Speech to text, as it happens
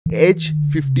Edge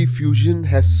 50 Fusion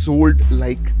has sold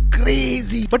like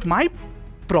crazy. But my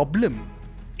problem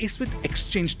is with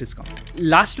exchange discount.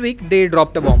 Last week they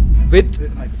dropped a bomb with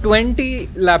 20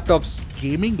 laptops.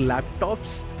 Gaming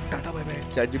laptops, tata bye bye.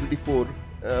 ChatGPT 4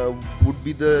 would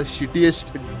be the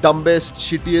dumbest,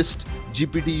 shittiest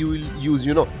GPT you will use,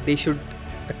 you know. They should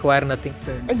acquire nothing.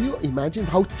 And you imagine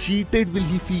how cheated will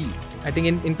he feel? I think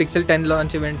in Pixel 10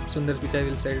 launch event, Sundar Pichai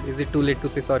will say, is it too late to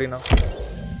say sorry now?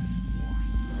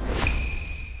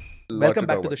 Welcome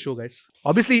back to the show, guys.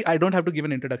 Obviously, I don't have to give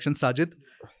an introduction. Sajid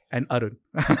and Arun.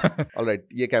 All right,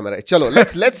 ye camera hai. Chalo,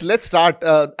 let's start.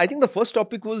 I think the first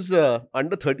topic was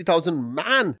under 30,000.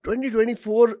 Man,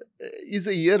 2024 is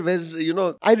a year where, you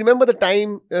know, I remember the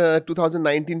time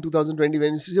 2019, 2020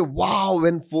 when you say, wow,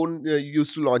 when phone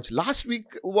used to launch. Last week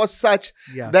was such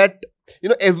that, you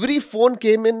know, every phone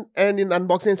came in and in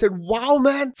unboxing and said, wow,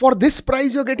 man, for this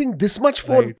price, you're getting this much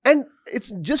phone. Right. And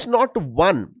it's just not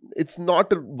one. It's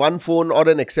not one phone or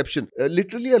an exception.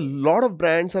 Literally, a lot of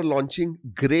brands are launching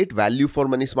great value for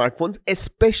money smartphones,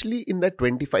 especially in that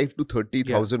 25 to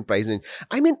 30,000 price range.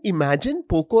 I mean, imagine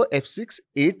Poco F6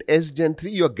 8S Gen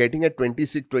 3, you're getting at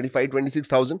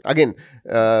 26,000. Again,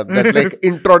 that's like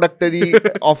introductory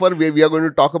offer. We are going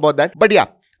to talk about that. But yeah,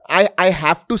 I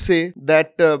have to say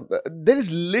that there is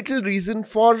little reason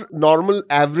for normal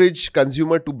average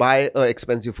consumer to buy an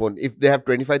expensive phone. If they have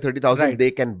 25-30,000,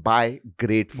 they can buy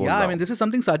great phone. Yeah, now. I mean, this is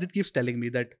something Sajid keeps telling me,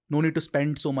 that no need to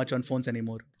spend so much on phones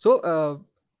anymore. So,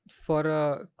 for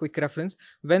a quick reference,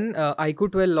 when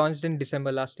iQOO 12 launched in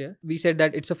December last year, we said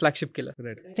that it's a flagship killer.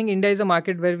 Right. I think India is a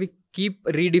market where we keep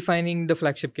redefining the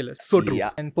flagship killers. So true. Yeah.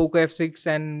 And Poco F6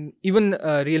 and even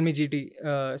Realme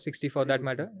GT 60 for that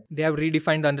matter, they have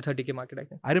redefined the under 30k market, I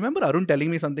think. I remember Arun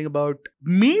telling me something about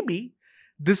maybe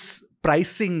this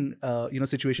pricing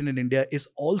situation in India is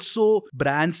also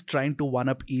brands trying to one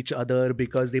up each other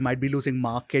because they might be losing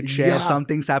market share. Yeah.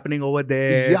 Something's happening over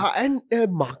there. Yeah, and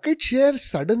market share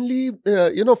suddenly,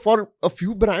 for a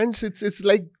few brands, it's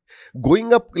like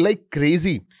going up like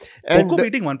crazy. And Poco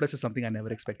beating OnePlus is something I never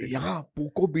expected. Yeah,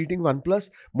 Poco beating OnePlus.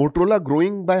 Motorola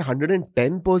growing by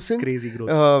 110%. Crazy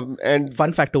growth. And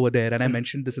fun fact over there, and I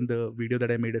mentioned this in the video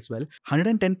that I made as well,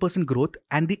 110% growth,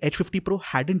 and the Edge 50 Pro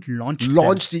hadn't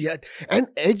launched yet. And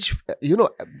Edge,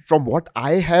 from what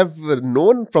I have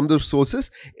known from the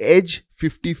sources, Edge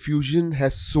 50 Fusion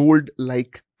has sold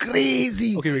like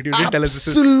crazy. Okay, wait, you didn't tell us this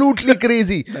is absolutely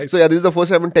crazy. Nice. So yeah, this is the first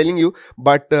time I'm telling you.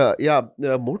 But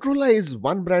Motorola is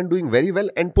one brand doing very well,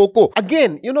 and Poco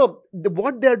again.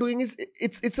 What they are doing is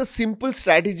it's a simple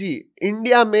strategy.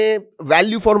 India mein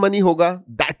value for money hoga,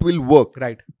 that will work.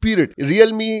 Right. Period.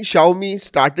 Realme, Xiaomi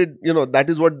started.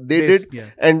 That is what they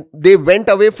did, and they went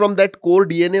away from that core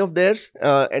DNA of theirs,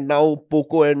 and now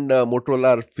Poco and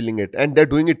Motorola are filling it, and they're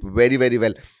doing it very, very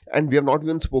well. And we have not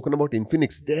even spoken about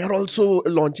Infinix. They are also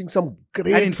launching some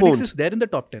great and phones. Infinix is there in the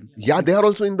top 10. Yeah, they are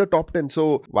also in the top 10.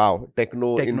 So, wow,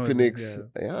 Techno Infinix.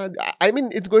 Yeah, I mean,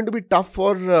 it's going to be tough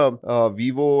for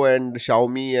Vivo and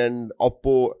Xiaomi and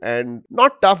Oppo. And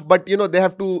not tough, but, they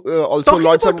have to also Talking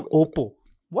launch about some... Oppo.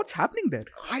 What's happening there?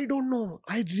 I don't know.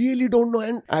 I really don't know.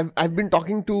 And I've been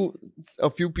talking to a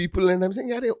few people and I'm saying,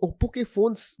 yaar, Oppo ke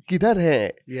phones kidhar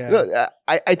hai? Yeah.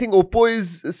 I think Oppo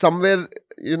is somewhere,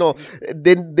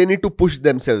 they need to push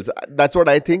themselves. That's what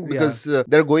I think, because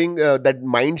they're going, that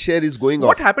mind share is going off.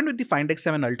 What happened with the Find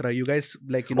X7 Ultra? You guys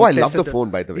I love the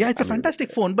phone, by the way. Yeah, it's a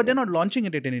fantastic phone, but they're not launching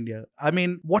it in India. I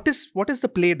mean, what is the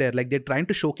play there? Like, they're trying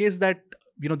to showcase that,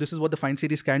 this is what the Find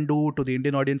series can do to the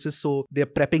Indian audiences. So they're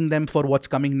prepping them for what's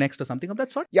coming next or something of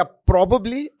that sort? Yeah,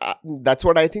 probably. That's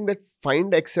what I think, that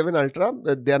Find X7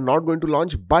 Ultra, they are not going to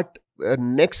launch, but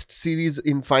next series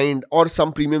in Find or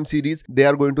some premium series, they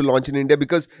are going to launch in India,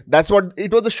 because that's what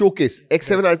it was, a showcase.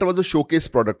 X7 Ultra was a showcase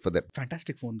product for them.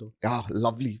 Fantastic phone though. Yeah,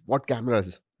 lovely. What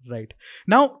cameras. Right.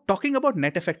 Now, talking about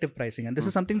net effective pricing, and this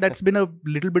is something that's been a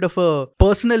little bit of a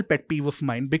personal pet peeve of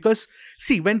mine, because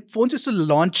see, when phones used to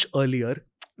launch earlier,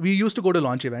 we used to go to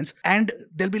launch events and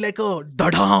there'll be like a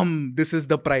dadam, this is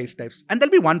the price types, and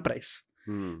there'll be one price.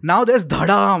 Now there's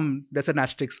dadam, there's an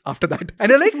asterisk after that, and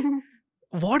you're like,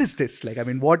 what is this? Like, I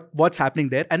mean, what's happening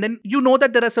there? And then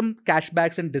that there are some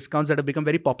cashbacks and discounts that have become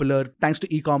very popular thanks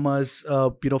to e-commerce,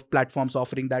 platforms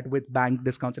offering that with bank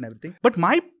discounts and everything. But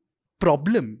my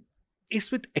problem is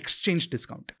with exchange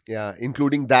discount. Yeah,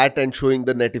 including that and showing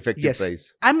the net effective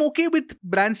price. I'm okay with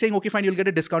brands saying, okay, fine, you'll get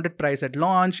a discounted price at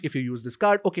launch if you use this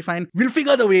card. Okay, fine, we'll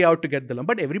figure the way out to get the loan.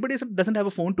 But everybody doesn't have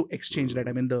a phone to exchange, right?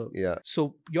 I mean,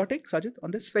 So your take, Sajid,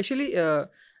 on this? Especially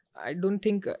I don't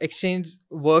think exchange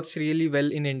works really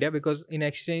well in India, because in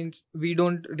exchange we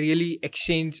don't really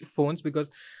exchange phones, because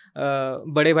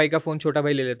बड़े भाई का phone छोटा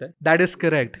भाई ले लेता है. That is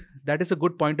correct. That is a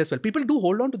good point as well. People do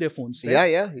hold on to their phones, right?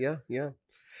 Yeah.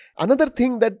 Another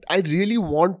thing that I really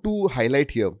want to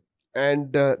highlight here,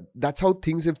 and that's how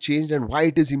things have changed and why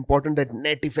it is important that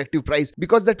net effective price,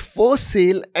 because that first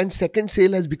sale and second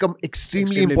sale has become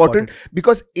extremely important,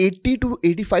 because 80 to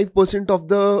 85% of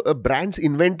the brand's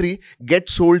inventory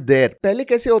gets sold there. पहले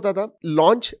कैसे होता था?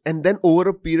 Launch and then over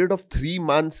a period of 3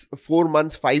 months, 4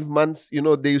 months, 5 months,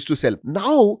 they used to sell.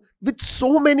 Now, with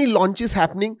so many launches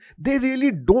happening, they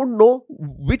really don't know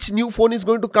which new phone is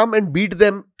going to come and beat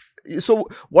them. So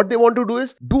what they want to do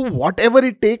is do whatever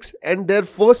it takes, and their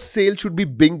first sale should be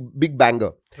big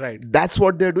banger. Right. That's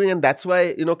what they're doing, and that's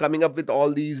why coming up with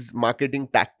all these marketing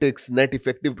tactics. Net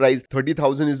effective price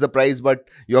 30,000 is the price, but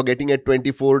you're getting at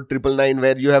 24,999,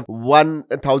 where you have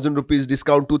 1,000 rupees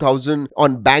discount, 2,000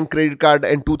 on bank credit card,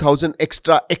 and 2,000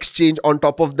 extra exchange on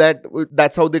top of that.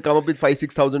 That's how they come up with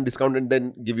 5,000-6,000 discount and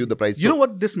then give you the price. You know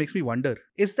what this makes me wonder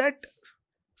is that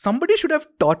somebody should have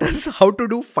taught us how to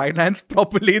do finance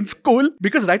properly in school,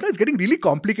 because right now it's getting really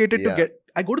complicated to get.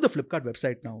 I go to the Flipkart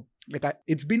website now.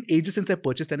 It's been ages since I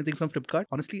purchased anything from Flipkart.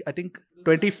 Honestly, I think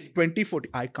 2014,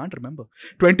 I can't remember.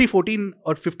 2014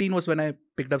 or 15 was when I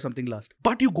picked up something last.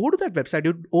 But you go to that website,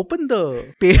 you open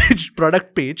the page,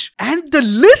 product page, and the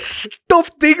list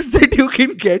of things that you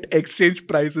can get exchange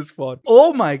prices for.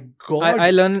 Oh my God.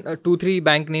 I learn 2-3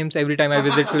 bank names every time I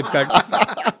visit Flipkart.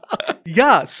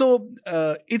 Yeah, so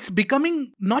it's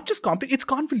becoming not just complicated, it's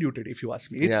convoluted, if you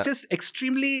ask me. It's just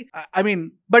extremely,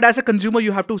 but as a consumer,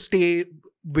 you have to stay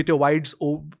with your eyes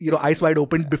wide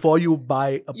open before you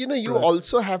buy a you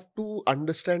also have to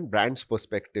understand brand's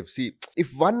perspective. See,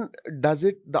 if one does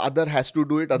it, the other has to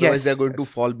do it, otherwise they're going to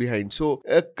fall behind. So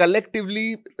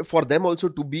collectively, for them also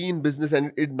to be in business,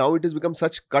 and now it has become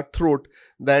such cutthroat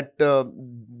that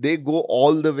they go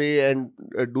all the way and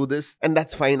do this, and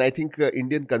that's fine. I think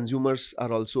Indian consumers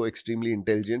are also extremely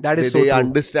intelligent. That is they true.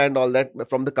 Understand all that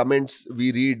from the comments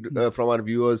we read from our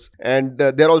viewers, and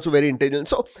they're also very intelligent.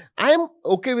 So I'm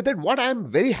okay with it. What I'm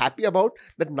very happy about,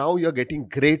 that now you're getting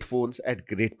great phones at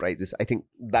great prices. I think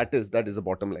that is the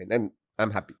bottom line, and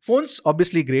I'm happy. Phones,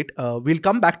 obviously great. We'll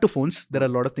come back to phones. There are a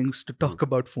lot of things to talk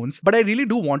about phones, but I really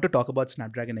do want to talk about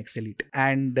Snapdragon X Elite.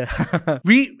 And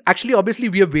we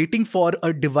are waiting for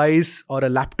a device or a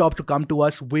laptop to come to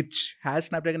us which has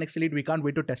Snapdragon X Elite. We can't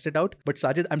wait to test it out. But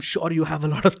Sajid, I'm sure you have a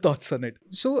lot of thoughts on it.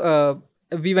 So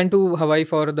we went to Hawaii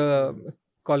for the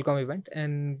Qualcomm event,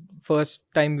 and first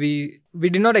time we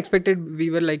did not expect it.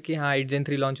 We were like, हाँ 8 Gen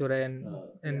 3 launch हो रहा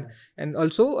है, and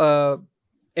also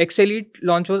X Elite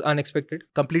launch was unexpected.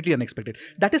 Completely unexpected.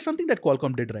 That is something that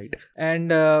Qualcomm did right.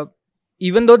 And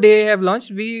even though they have launched,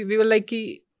 we were like,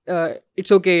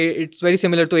 it's okay. It's very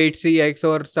similar to 8CX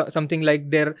or something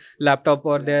like their laptop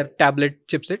or their tablet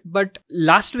chipset. But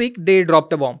last week they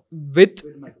dropped a bomb with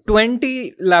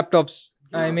 20 laptops.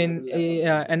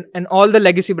 And all the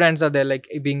legacy brands are there, like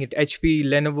being it HP,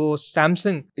 Lenovo,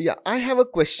 Samsung. Yeah, I have a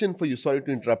question for you. Sorry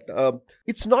to interrupt.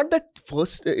 It's not that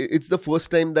it's the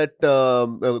first time that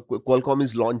Qualcomm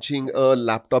is launching a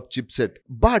laptop chipset,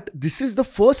 but this is the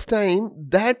first time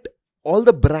that all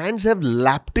the brands have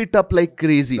lapped it up like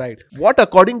crazy. Right. What,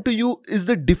 according to you, is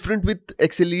the difference with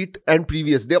X Elite and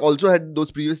previous? They also had those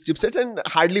previous chipsets, and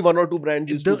hardly 1 or 2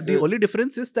 brands used the only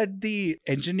difference is that the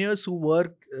engineers who were,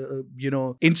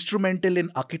 instrumental in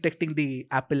architecting the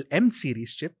Apple M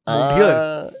series chip moved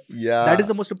here. Yeah. That is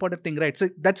the most important thing, right? So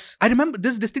I remember,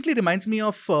 this distinctly reminds me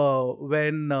of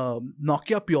when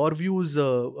Nokia PureView's,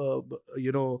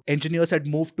 engineers had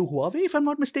moved to Huawei, if I'm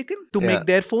not mistaken, to make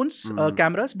their phones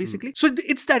cameras, basically. So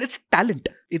it's talent.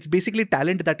 It's basically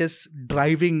talent that is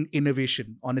driving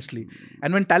innovation, honestly.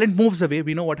 And when talent moves away,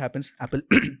 we know what happens. Apple,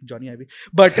 Johnny Ive.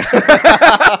 But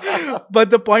but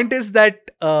the point is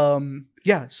that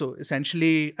so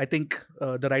essentially, I think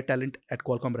the right talent at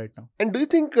Qualcomm right now. And do you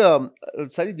think,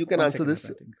 Sajid, you can answer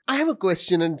this? I have a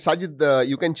question, and Sajid,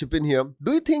 you can chip in here.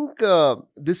 Do you think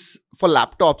this, for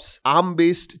laptops,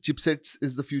 ARM-based chipsets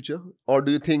is the future? Or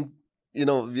do you think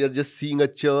we are just seeing a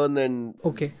churn? And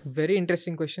okay, very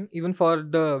interesting question. Even for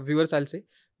the viewers, I'll say,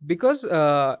 because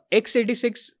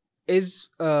x86 is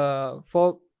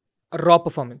for raw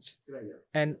performance,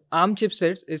 and ARM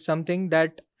chipsets is something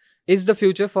that is the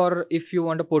future for if you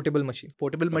want a portable machine.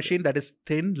 Portable machine that is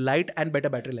thin, light, and better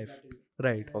battery life.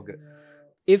 Right. Okay.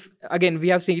 if again we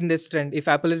have seen this trend, if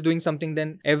Apple is doing something,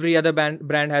 then every other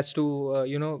brand has to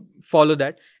follow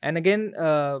that. And again,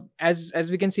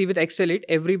 as we can see with X Elite,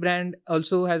 every brand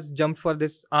also has jumped for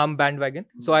this ARM bandwagon.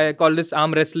 So I call this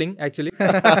ARM wrestling actually.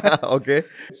 Okay.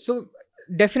 So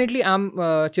definitely ARM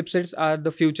chipsets are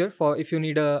the future for if you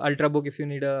need a ultrabook, if you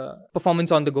need a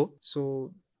performance on the go.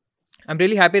 So I'm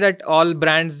really happy that all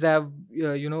brands have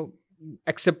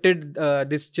accepted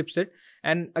this chipset.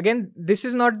 And again, this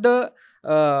is not the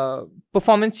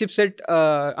performance chipset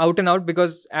out and out,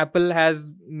 because Apple has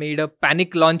made a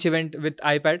panic launch event with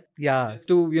iPad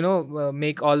to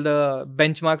make all the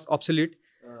benchmarks obsolete.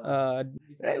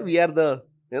 We are the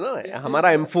Hamara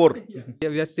M4.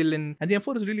 We are still in. And the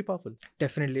M4 is really powerful.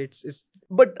 Definitely, it's.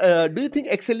 But do you think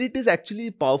X Elite is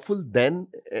actually powerful than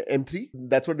M3?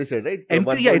 That's what they said, right?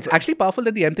 M3, yeah, it's actually powerful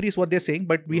than the M3 is what they're saying,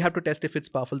 but we have to test if it's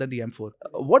powerful than the M4.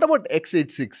 What about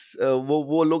X86?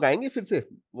 वो लोग आएंगे फिर से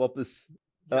वापस?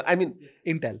 I mean,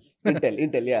 Intel,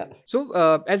 yeah.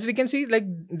 So as we can see, like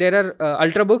there are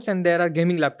ultrabooks and there are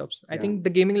gaming laptops. I think the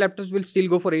gaming laptops will still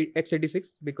go for x86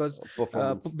 because of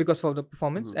the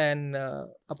performance. And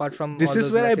apart from this all is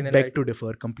those where I Latin and beg light. to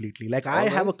differ completely. Like I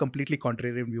have a completely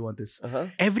contrarian view on this.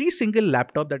 Every single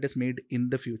laptop that is made in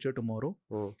the future tomorrow,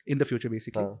 in the future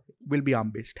basically, will be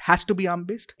ARM based. Has to be ARM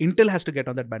based. Intel has to get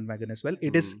on that bandwagon as well.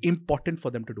 It is important for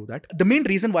them to do that. The main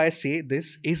reason why I say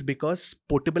this is because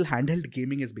portable handheld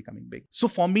gaming is becoming big. So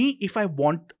for me, if I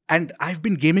want, and I've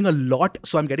been gaming a lot,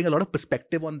 so I'm getting a lot of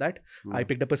perspective on that. I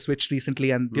picked up a Switch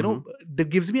recently, and that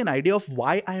gives me an idea of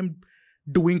why I am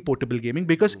doing portable gaming,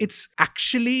 because it's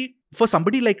actually for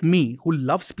somebody like me who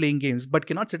loves playing games but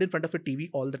cannot sit in front of a TV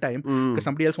all the time because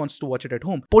somebody else wants to watch it at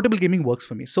home. Portable gaming works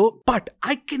for me. So, but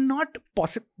I cannot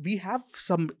possibly, we have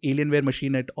some Alienware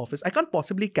machine at office. I can't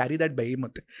possibly carry that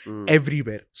behemoth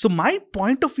everywhere. So my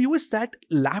point of view is that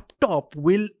laptop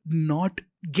will not,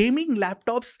 gaming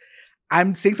laptops,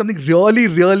 I'm saying something really,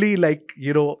 really like,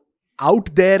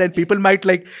 out there, and people might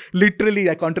like literally,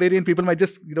 contrarian people might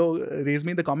just, raise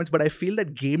me in the comments, but I feel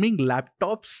that gaming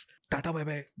laptops, tata bye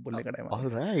bye, bolne ka time. All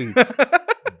right.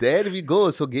 There we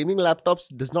go. So gaming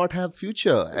laptops does not have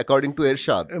future, according to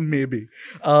Irshad. Maybe.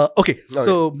 Okay.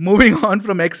 So moving on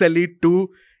from X Elite to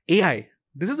AI.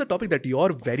 This is a topic that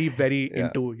you're very, very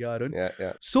into, Arun.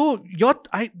 Yeah. So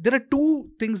there are two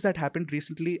things that happened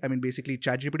recently. I mean, basically,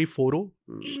 ChatGPT 4.0,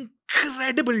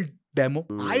 incredible demo.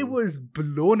 I was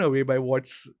blown away by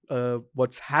what's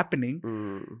happening,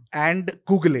 and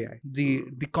Google AI,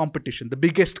 the competition, the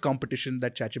biggest competition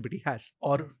that ChatGPT has,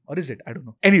 or is it? I don't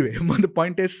know. Anyway, the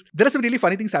point is there are some really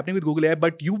funny things happening with Google AI,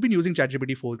 but you've been using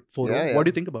ChatGPT 4.0. What do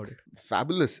you think about it?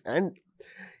 Fabulous. And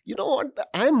you know what?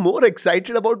 I'm more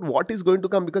excited about what is going to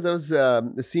come, because I was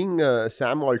seeing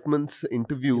Sam Altman's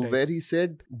interview where he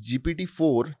said ChatGPT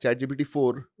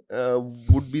 4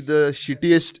 would be the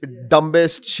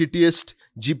dumbest, shittiest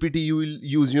GPT you will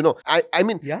use. I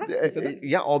mean,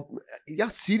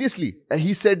 seriously.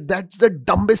 He said that's the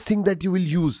dumbest thing that you will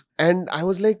use. And I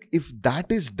was like, if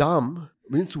that is dumb,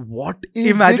 means what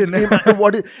is Imagine.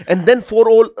 what is, and then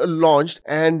 4.0 launched,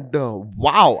 and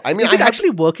wow. I mean, is it actually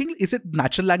working? Is it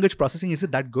natural language processing? Is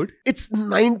it that good? It's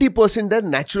 90% that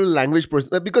natural language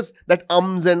processing, because that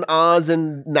ums and ahs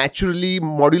and naturally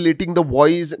modulating the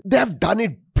voice, they have done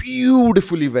it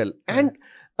beautifully well. And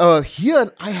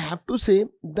here I have to say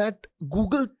that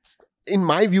Google, in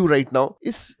my view right now,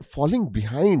 is falling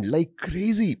behind like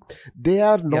crazy. They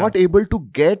are not able to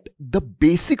get the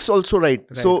basics also right.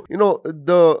 So,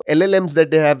 the LLMs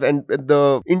that they have and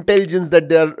the intelligence that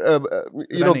they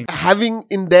are, having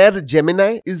in their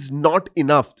Gemini is not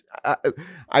enough.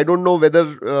 I don't know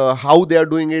whether how they are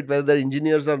doing it, whether the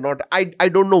engineers are not. I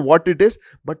don't know what it is,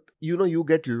 but you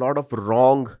get a lot of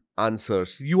wrong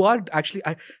answers. You are actually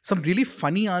some really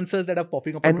funny answers that are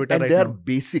popping up on Twitter right now. And they are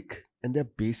basic. And they're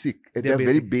basic. They're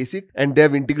very basic. And they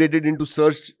have integrated into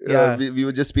search. We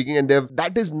were just speaking, and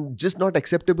that is just not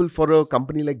acceptable for a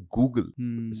company like Google.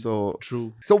 So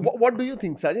true. So what do you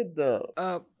think, Sajid?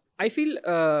 I feel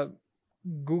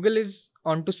Google is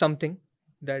onto something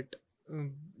that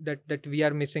we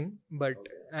are missing, but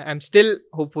I'm still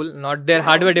hopeful. Not their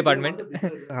hardware department.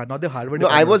 Not the hardware No,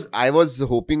 department. I was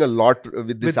hoping a lot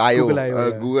with this Google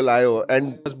I/O, Google I/O,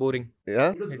 and It was boring.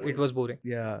 Yeah, It was boring.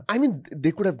 Yeah. I mean,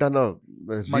 they could have done a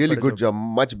really good job,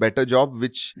 much better job.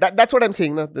 Which that's what I'm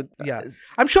saying now.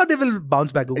 I'm sure they will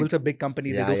bounce back. Google's a big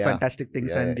company; they do fantastic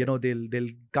things, and they'll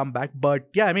come back. But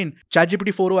yeah, I mean,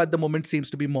 ChatGPT 4.0 at the moment seems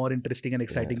to be more interesting and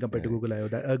exciting compared to Google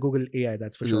I/O, Google AI.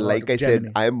 That's for sure. Like I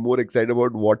said, I am more excited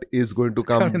about what is going to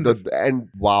come. And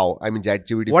wow, I mean,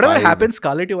 ChatGPT. Whatever happens,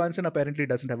 Scarlett Johansson apparently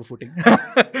doesn't have a footing.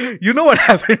 You know what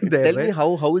happened there? Tell me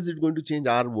how is it going to change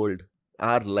our world?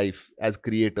 our life as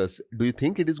creators? Do you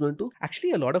think it is going to?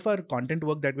 Actually, a lot of our content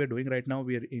work that we're doing right now,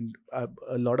 we're in a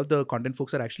lot of the content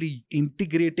folks are actually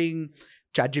integrating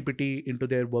ChatGPT into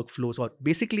their workflows, or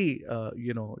basically,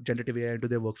 generative AI into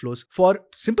their workflows for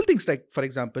simple things like, for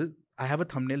example, I have a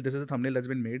thumbnail. This is a thumbnail that's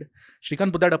been made.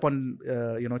 Shrikant put that up on,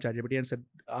 ChatGPT and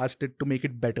asked it to make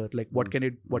it better. Like, what can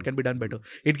be done better?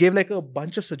 It gave like a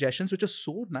bunch of suggestions, which are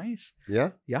so nice.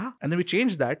 Yeah. Yeah. And then we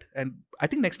changed that. And I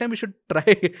think next time we should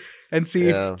try and see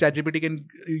if ChatGPT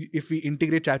if we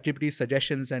integrate ChatGPT's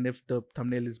suggestions and if the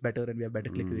thumbnail is better and we have better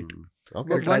click rate. Okay.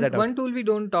 We'll try that out. One tool we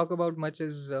don't talk about much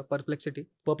is Perplexity.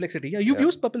 Perplexity. Yeah. You've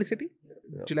used Perplexity?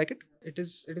 Yeah. Do you like it? It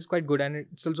is quite good, and it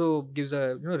also gives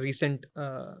a recent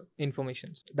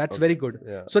information. That's very good.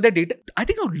 Yeah. So the data, I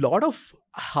think a lot of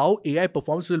how AI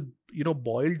performs will,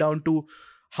 boil down to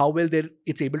how well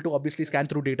it's able to obviously scan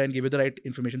through data and give you the right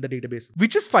information, the database,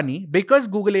 which is funny because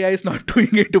Google AI is not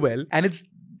doing it well, and it's,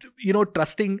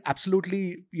 trusting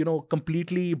absolutely,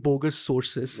 completely bogus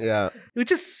sources. Yeah.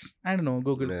 Which is, I don't know,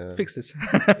 Google, fix this.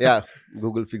 Yeah.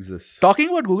 Google fix this. Talking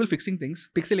about Google fixing things,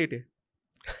 Pixel 8a.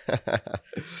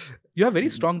 You have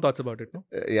very strong thoughts about it, no?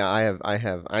 Yeah, I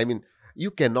have. I mean, you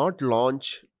cannot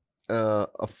launch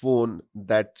a phone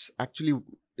that's actually,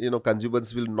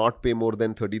 consumers will not pay more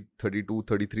than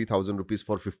 33,000 rupees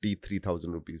for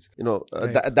 53,000 rupees.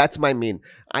 Right. That's my main.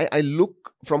 I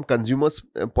look from consumers'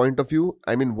 point of view.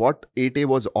 I mean, what 8A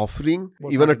was offering,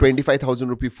 even a 25,000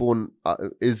 rupee phone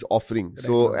is offering.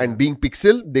 So, and being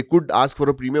Pixel, they could ask for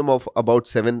a premium of about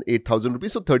 7,000-8,000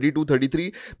 rupees. So 32,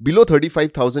 33, below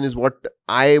 35,000 is what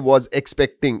I was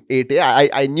expecting 8A.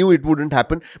 I knew it wouldn't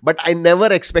happen, but I never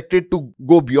expected to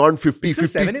go beyond 50. Pixel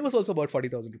 7a was also about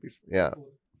 40,000 rupees. Yeah.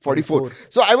 44.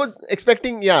 So I was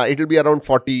expecting, it'll be around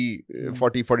 40,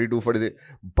 42, 43.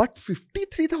 But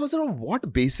 53,000 on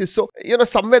what basis? So,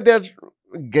 somewhere they're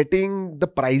getting the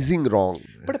pricing wrong.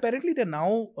 But apparently they're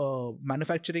now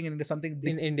manufacturing into something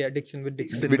In India, Dixon. with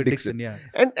Dixon, yeah.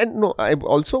 And no, I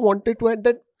also wanted to add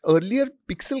that earlier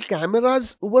Pixel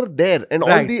cameras were there and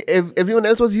all everyone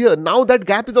else was here. Now that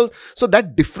gap is all, so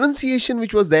that differentiation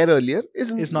which was there earlier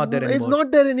is not there anymore. It's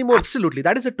not there anymore. Absolutely.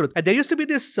 That is the truth. And there used to be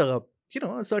this a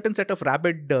certain set of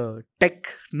rabid tech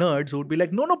nerds who would be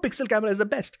like, no, Pixel camera is the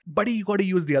best. Buddy, you got to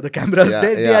use the other cameras.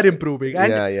 They are improving.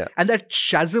 And, and that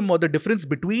chasm or the difference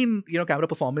between, camera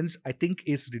performance, I think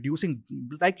is reducing,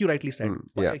 like you rightly said,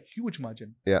 by a huge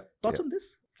margin. Yeah. Thoughts on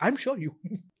this? I'm sure you.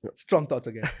 Strong thoughts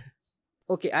again.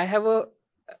 Okay, I have a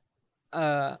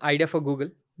idea for Google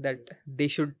that they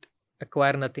should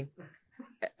acquire nothing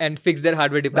and fix their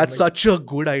hardware department. That's such a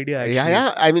good idea, actually.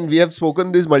 Yeah. I mean, we have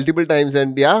spoken this multiple times,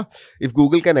 and if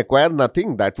Google can acquire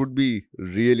nothing, that would be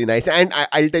really nice. And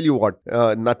I'll tell you what,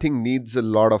 nothing needs a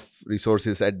lot of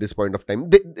resources at this point of time.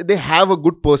 They have a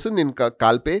good person in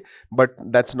Kalpe, but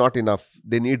that's not enough.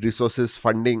 They need resources,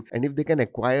 funding, and if they can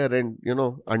acquire and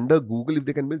under Google, if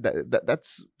they can build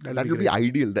that will be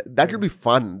ideal. That will be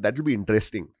fun. That will be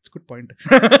interesting. That's a good point.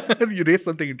 You raised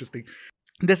something interesting.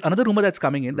 There's another rumor that's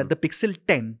coming in that the Pixel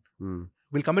 10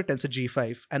 will come with Tensor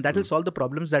G5, and that will solve the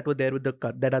problems that are there with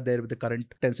the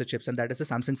current Tensor chips, and that is the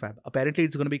Samsung fab. Apparently,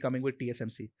 it's going to be coming with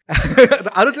TSMC.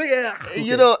 I was like,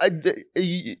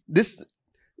 this.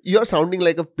 You're sounding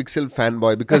like a Pixel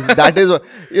fanboy because that is,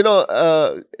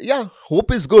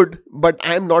 hope is good, but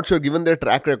I'm not sure given their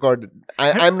track record.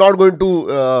 I'm not going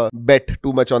to bet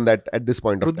too much on that at this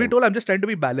point of time. Told I'm just trying to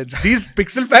be balanced. These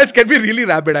Pixel fans can be really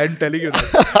rabid, I'm telling you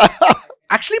that.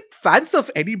 Actually, fans of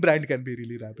any brand can be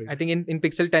really rabid. I think in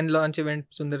Pixel 10 launch event,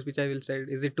 Sundar Pichai will say,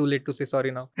 is it too late to say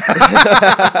sorry now?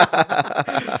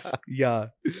 Yeah.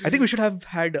 I think we should have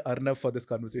had Arnav for this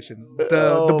conversation.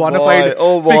 The bona fide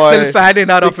Pixel fan in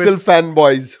our office. Pixel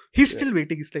fanboys. He's still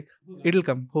waiting. He's like, it'll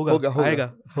come.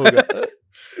 Hoga.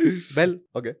 Well,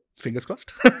 okay. Fingers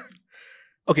crossed.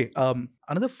 Okay.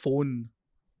 Another phone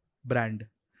brand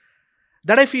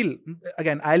that I feel,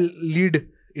 again, I'll lead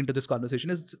into this conversation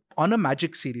is Honor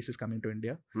Magic series is coming to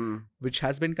India, which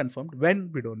has been confirmed.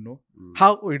 When? We don't know.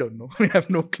 How? We don't know. We have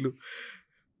no clue.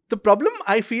 The problem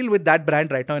I feel with that brand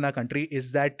right now in our country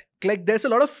is that there's a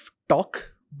lot of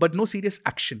talk, but no serious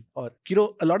action. Or,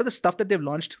 a lot of the stuff that they've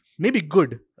launched may be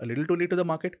good, a little too late to the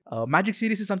market. Magic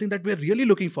series is something that we're really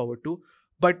looking forward to.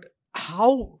 But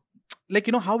how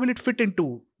will it fit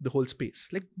into the whole space?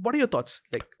 What are your thoughts?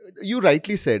 You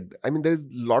rightly said. I mean, there's a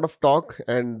lot of talk,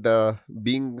 and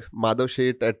being Madhav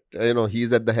Sheth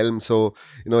he's at the helm. So,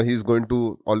 he's going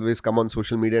to always come on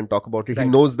social media and talk about it. Right. He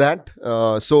knows that.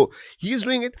 So he's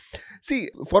doing it. See,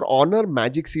 for Honor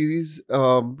Magic series,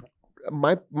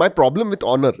 my problem with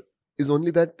Honor is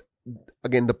only that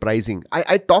again, the pricing.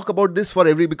 I talk about this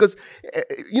for because,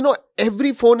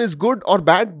 every phone is good or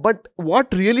bad, but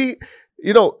what really,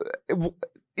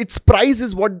 its price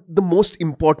is what the most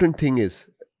important thing is.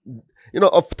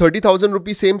 Of 30,000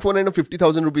 rupees same phone and a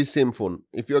 50,000 rupees same phone,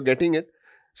 if you're getting it.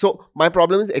 So my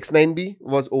problem is X9B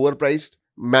was overpriced.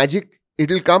 Magic, it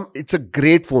will come. It's a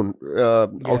great phone.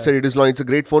 Outside it is long. It's a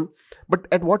great phone. But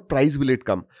at what price will it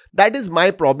come? That is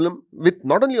my problem with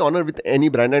not only Honor, with any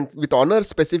brand. And with Honor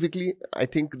specifically, I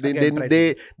think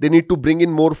they need to bring in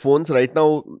more phones. Right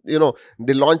now,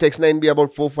 they launched X9B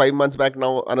about 4-5 months back.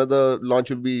 Now another launch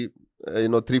will be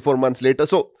 3-4 months later.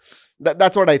 So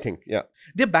that's what I think. Yeah.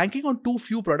 They're banking on too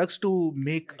few products to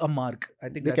make a mark. I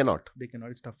think they cannot.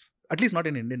 It's tough. At least not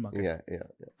in Indian market. Yeah.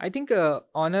 I think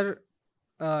Honor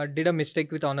did a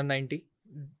mistake with Honor 90.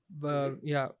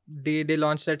 They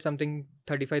launched at something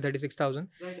 35,000-36,000.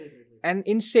 Right. And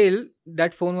in sale,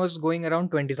 that phone was going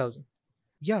around 20,000.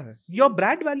 Yeah, your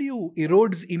brand value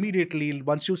erodes immediately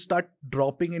once you start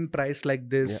dropping in price like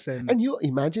this. Yeah. And you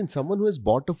imagine someone who has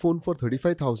bought a phone for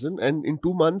 35,000 and in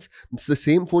 2 months, it's the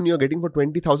same phone you're getting for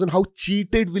 20,000. How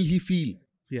cheated will he feel?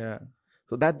 Yeah.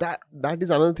 So that is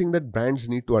another thing that brands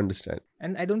need to understand.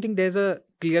 And I don't think there's a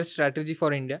clear strategy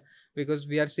for India, because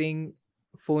we are seeing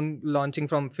phone launching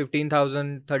from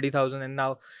 15,000, 30,000, and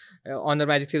now Honor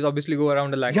Magic Series obviously go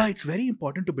around a lakh. Yeah, it's very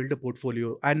important to build a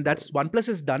portfolio, and that's OnePlus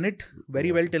has done it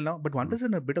very well till now. But OnePlus is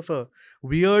in a bit of a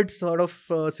weird sort of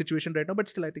situation right now. But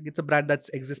still, I think it's a brand that's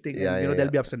existing, and there'll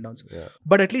be ups and downs. Yeah.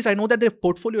 But at least I know that their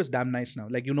portfolio is damn nice now.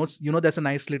 Like there's a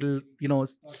nice little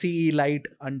CE Lite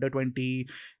under 20.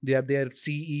 They have their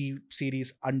CE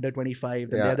series under 25.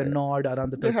 Then they have the Nord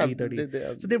around the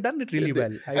 30. So they've done it really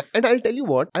well. And I'll tell you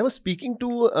what, I was speaking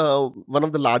to one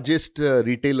of the largest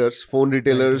phone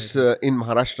retailers in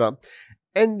Maharashtra,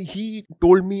 and he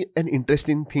told me an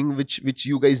interesting thing which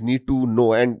you guys need to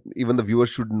know, and even the viewers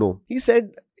should know. He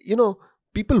said,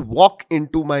 people walk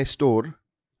into my store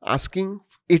asking,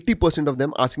 80% of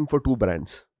them asking for 2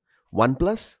 brands,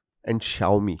 OnePlus and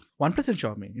Xiaomi. OnePlus and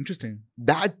Xiaomi, interesting.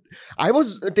 That I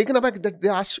was taken aback that they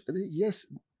asked, yes,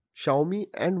 Xiaomi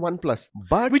and OnePlus,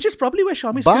 but which is probably why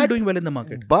Xiaomi is still doing well in the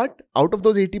market. But out of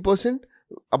those 80%,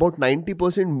 about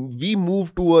 90% we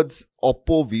move towards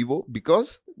Oppo, Vivo,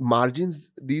 because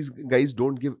margins these guys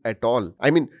don't give at all.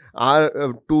 I mean,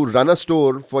 to run a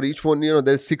store for each phone,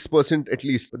 there's 6% at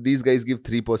least. These guys give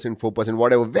 3%, 4%,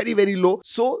 whatever, very, very low.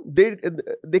 So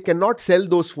they cannot sell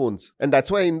those phones, and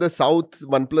that's why in the South,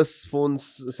 OnePlus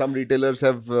phones, some retailers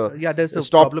have there's a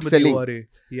stopped problem selling. With URA.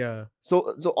 Yeah.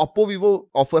 So Oppo, Vivo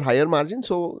offer higher margin.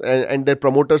 So and their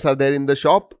promoters are there in the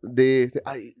shop.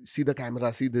 I see the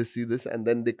camera, see this, and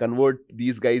then they convert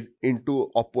these guys into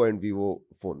Oppo and Vivo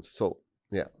phones. So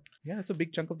yeah, it's a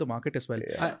big chunk of the market as well.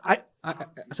 Yeah.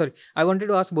 I wanted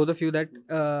to ask both of you that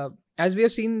as we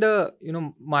have seen the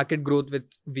market growth with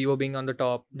Vivo being on the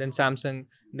top, then Samsung,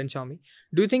 then Xiaomi,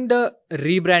 do you think the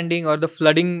rebranding or the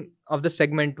flooding of the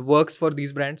segment works for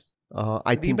these brands?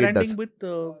 I think it does. With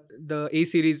the A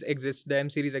series exists, the M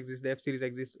series exists, the F series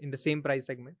exists in the same price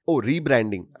segment. Oh,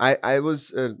 rebranding. I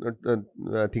was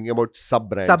thinking about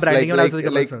sub-brands. Sub-branding, like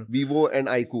Vivo and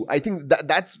iQOO. I think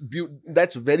that's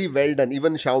very well done.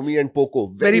 Even Xiaomi and Poco,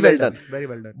 very well done. Very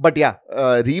well done. But yeah,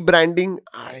 rebranding.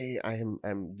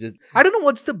 I'm just. I don't know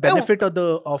what's the benefit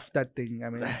of that thing. I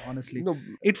mean, honestly,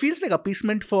 it feels like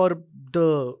appeasement for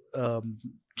the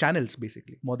channels,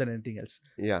 basically, more than anything else.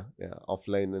 Yeah,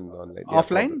 offline and online.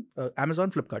 Offline,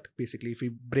 Amazon, Flipkart, basically, if we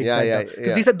break that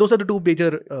down. Because those are the 2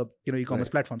 major, e-commerce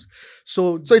platforms.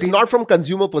 So it's not from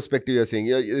consumer perspective, you're saying.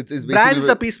 It's basically brands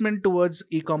appeasement towards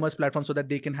e-commerce platforms so that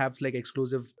they can have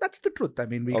exclusive. That's the truth. I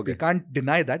mean, we can't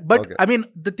deny that. But I mean,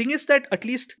 the thing is that at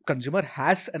least consumer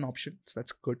has an option. So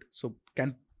that's good. So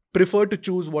can prefer to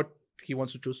choose what he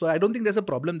wants to choose. So I don't think there's a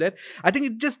problem there. I think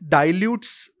it just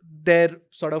dilutes their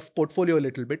sort of portfolio a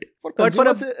little bit. But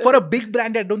for a big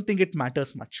brand, I don't think it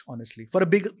matters much, honestly. For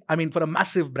a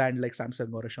massive brand like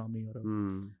Samsung or a Xiaomi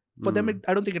for them,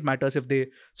 I don't think it matters if they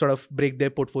sort of break their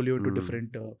portfolio into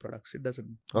different products. It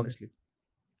doesn't, honestly.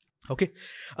 Okay.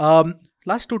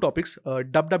 Last 2 topics.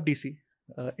 WWDC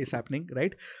is happening,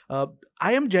 right?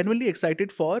 I am genuinely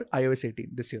excited for iOS 18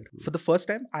 this year. For the first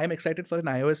time, I am excited for an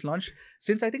iOS launch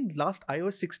since I think last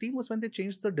iOS 16 was when they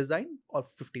changed the design, or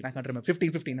 15, I can't remember.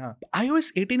 15.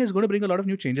 iOS 18 is going to bring a lot of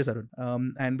new changes, Arun.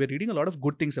 And we're reading a lot of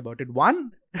good things about it.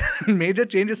 One major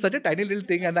change is such a tiny little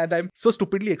thing, and I'm so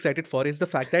stupidly excited for is the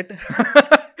fact that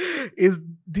is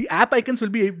the app icons will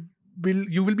be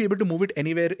able to move it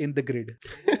anywhere in the grid.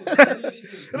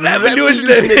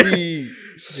 Revolutionary.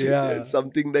 Yeah,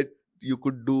 something that you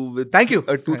could do with Thank you.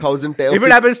 a 2010. If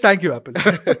it happens, thank you, Apple.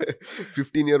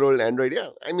 15-year-old Android. Yeah,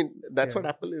 I mean, that's Yeah. what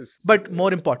Apple is. But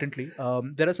more importantly,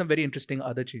 there are some very interesting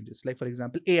other changes. Like, for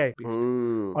example, AI based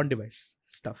Hmm. on-device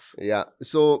stuff. Yeah.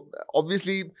 So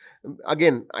obviously,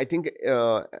 again, I think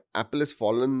Apple has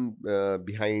fallen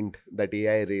behind that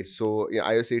AI race. So yeah,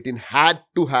 iOS 18 had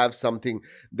to have something.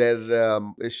 Their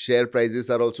share prices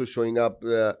are also showing up.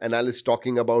 Analysts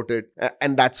talking about it,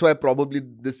 and that's why probably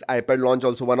this iPad launch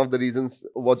also one of the reasons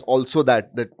was also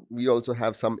that we also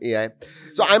have some AI.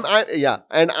 So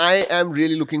and I am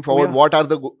really looking forward.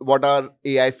 Yeah. What are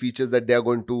AI features that they are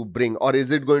going to bring, or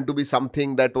is it going to be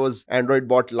something that was Android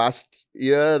bought last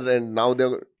year and now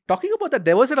they're Talking about that,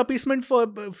 there was an appeasement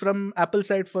from Apple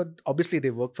side for, obviously they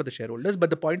work for the shareholders, but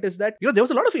the point is that there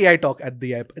was a lot of AI talk at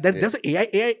the app. There's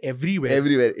AI everywhere.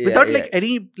 everywhere Without AI. like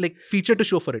any like feature to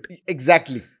show for it,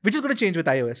 Exactly. which is going to change with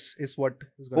iOS. Is what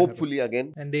is going Hopefully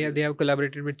again. And they have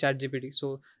collaborated with ChatGPT.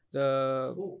 So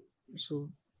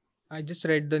I just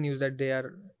read the news that they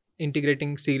are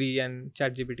integrating Siri and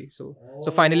ChatGPT. So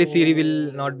finally Siri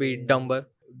will not be dumber.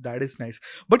 That is nice.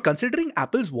 But considering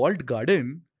Apple's walled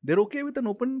garden, they're okay with an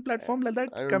open platform like that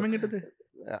I don't coming into the.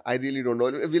 I really don't know.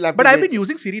 We'll have But to I've wait. been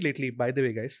using Siri lately, by the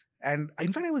way, guys. And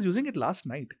in fact, I was using it last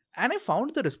night. And I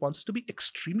found the responses to be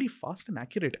extremely fast and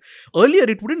accurate. Earlier,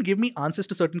 it wouldn't give me answers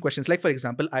to certain questions. Like, for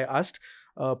example, I asked,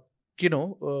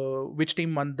 which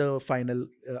team won the final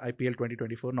IPL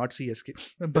 2024, not CSK,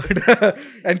 but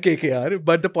and KKR.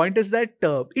 But the point is that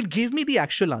it gave me the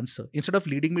actual answer instead of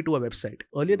leading me to a website.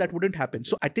 Earlier, that wouldn't happen.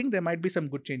 So I think there might be some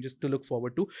good changes to look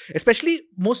forward to. Especially,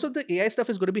 most of the AI stuff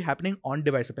is going to be happening on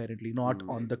device, apparently, not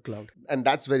on the cloud. And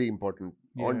that's very important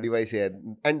on Yeah. device AI.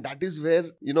 And that is where,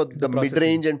 the processing.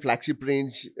 mid-range and flagship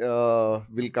range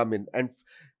will come in. And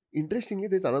interestingly,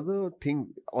 there's another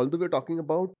thing. Although we are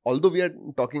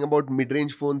talking about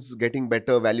mid-range phones getting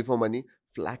better value for money,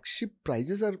 flagship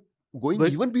prices are going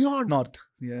But even beyond. North.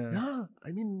 Yeah. Yeah,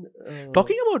 I mean,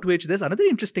 Talking about which, there's another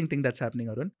interesting thing that's happening,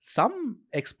 Arun. Some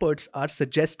experts are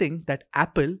suggesting that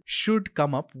Apple should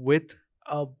come up with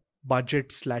a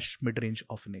budget/mid-range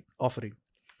offering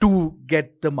to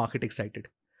get the market excited.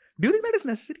 Do you think that is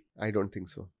necessary? I don't think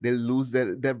so. They'll lose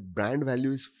their brand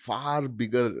value is far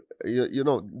bigger.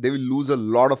 They will lose a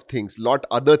lot of things,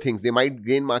 other things. They might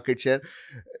gain market share,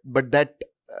 but that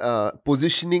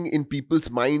positioning in people's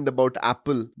mind about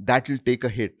Apple, that will take a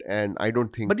hit, and I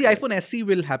don't think. But the iPhone SE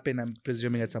will happen, I'm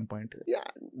presuming, at some point. Yeah,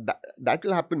 that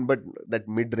will happen, but that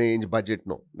mid-range budget,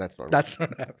 no, that's not. That's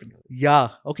not happening. Yeah.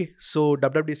 Okay. So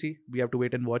WWDC, we have to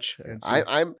wait and watch. And see.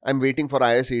 I'm waiting for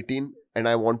iOS 18. And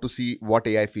I want to see what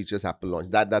AI features Apple launch.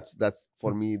 That's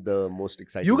for me the most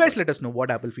exciting. You guys part. let us know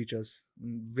what Apple features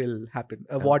will happen.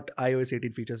 What iOS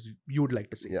 18 features you would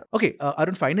like to see. Yeah. Okay,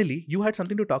 Arun, finally, you had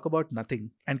something to talk about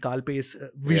nothing and Kalpe's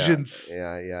visions.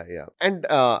 Yeah. And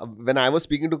when I was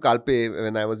speaking to Kalpe,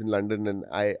 when I was in London and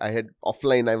I had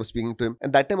offline, I was speaking to him.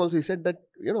 And that time also he said that,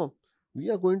 we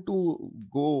are going to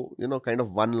go, kind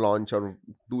of one launch or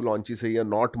two launches a year,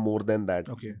 not more than that.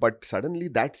 Okay. But suddenly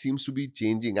that seems to be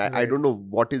changing. I Right. don't know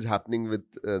what is happening with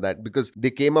that, because they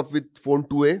came up with phone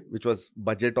 2A, which was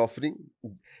budget offering,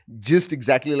 just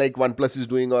exactly like OnePlus is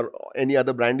doing or any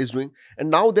other brand is doing. And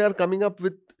now they are coming up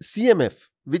with CMF,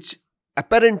 which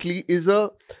apparently is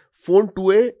a phone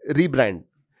 2A rebrand.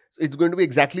 So it's going to be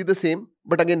exactly the same,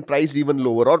 but again, priced even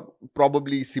lower or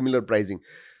probably similar pricing.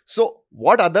 So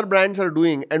what other brands are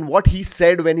doing and what he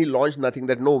said when he launched nothing,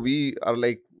 that no, we are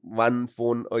like one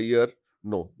phone a year.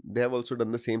 No, they have also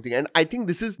done the same thing. And I think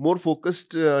this is more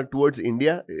focused towards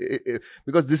India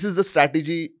because this is the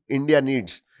strategy India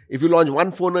needs. If you launch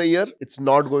one phone a year, it's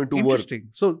not going to work. Interesting.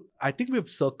 So I think we've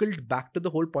circled back to the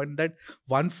whole point that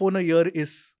one phone a year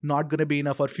is not going to be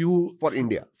enough for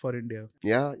India. For India.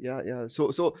 Yeah.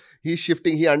 So he's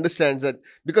shifting. He understands that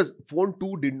because phone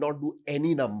 2 did not do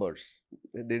any numbers.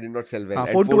 They did not sell well. And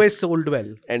Phone 2 is sold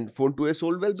well. And phone 2 is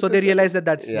sold well. So they realize that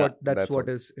that's Yeah, what that's what-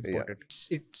 is important.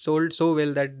 It sold so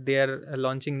well that they are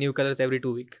launching new colors every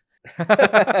 2 weeks.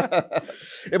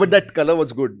 Yeah, but that color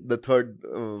was good. The third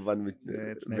one, which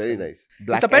it's nice very color. nice.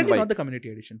 Black It's and apparently white. not the community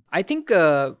edition. I think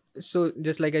so.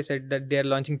 Just like I said, that they are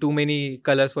launching too many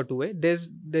colors for 2A.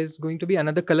 There's going to be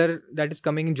another color that is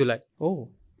coming in July. Oh,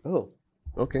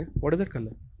 Okay. what is that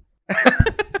color?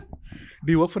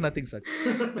 Do you work for nothing, sir?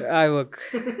 I work.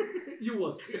 You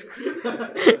work.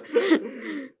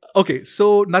 Okay,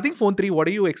 so nothing phone 3. What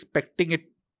are you expecting it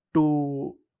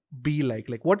to be like?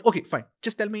 Like what? Okay, fine.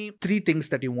 Just tell me 3 things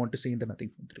that you want to see in the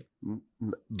nothing phone 3.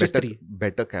 Just Better, 3.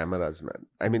 better cameras, man.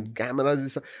 I mean, cameras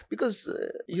is because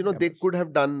they could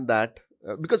have done that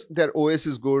because their OS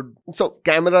is good. So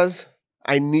cameras,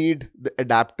 I need the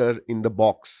adapter in the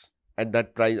box. at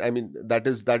that price. I mean, that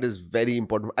is very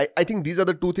important. I think these are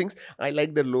the two things. I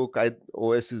like the look.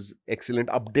 OS is excellent.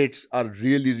 Updates are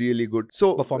really, really good.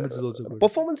 So Performance is also good.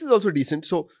 Performance is also decent.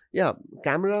 So yeah,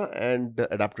 camera and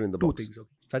adapter in the Two box. things.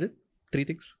 Okay. Sajid, 3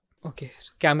 things. Okay,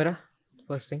 so camera,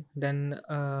 first thing. Then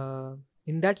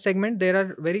in that segment, there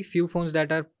are very few phones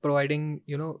that are providing,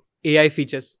 AI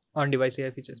features, on-device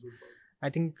AI features. I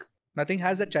think Nothing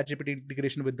has that ChatGPT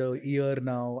integration with the ear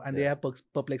now, and they have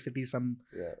Perplexity,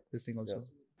 this thing also.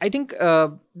 I think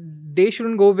they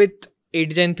shouldn't go with 8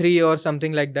 Gen 3 or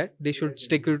something like that. They should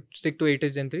stick to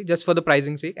 8 Gen 3 just for the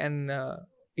pricing sake. And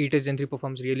 8 Gen 3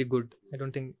 performs really good. I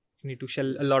don't think you need to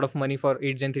shell a lot of money for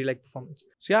 8 Gen 3 like performance.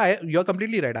 So yeah, you're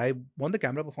completely right. I want the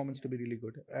camera performance to be really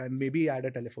good, and maybe add a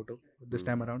telephoto this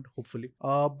time around, hopefully.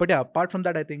 But yeah, apart from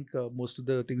that, I think most of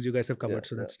the things you guys have covered,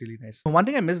 so that's really nice. One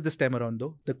thing I missed this time around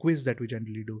though, the quiz that we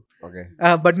generally do. Okay.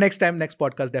 But next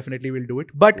podcast, definitely we'll do it.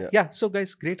 But yeah, so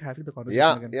guys, great having the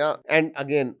conversation again. Yeah. And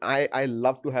again, I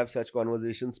love to have such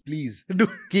conversations. Please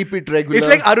keep it regular. It's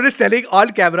like Arun is telling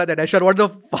on camera that Ashar, what the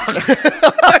fuck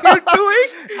are you doing?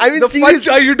 I mean, the seriously,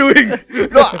 fuck are you doing?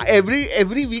 No,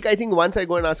 every week I think once I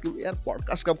go and ask him, yaar,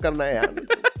 podcast kab karna hai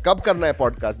yaar? Kab karna hai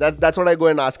podcast? That's what I go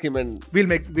and ask him, and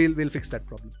we'll fix that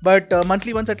problem. But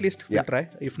monthly once at least we'll try.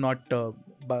 If not,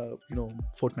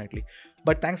 fortnightly.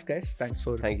 But thanks guys. Thanks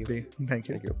for Thank you. Thank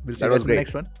you. Thank you. We'll see That you was guys in the great.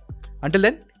 next one. Until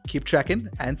then, keep tracking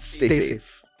and stay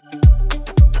safe.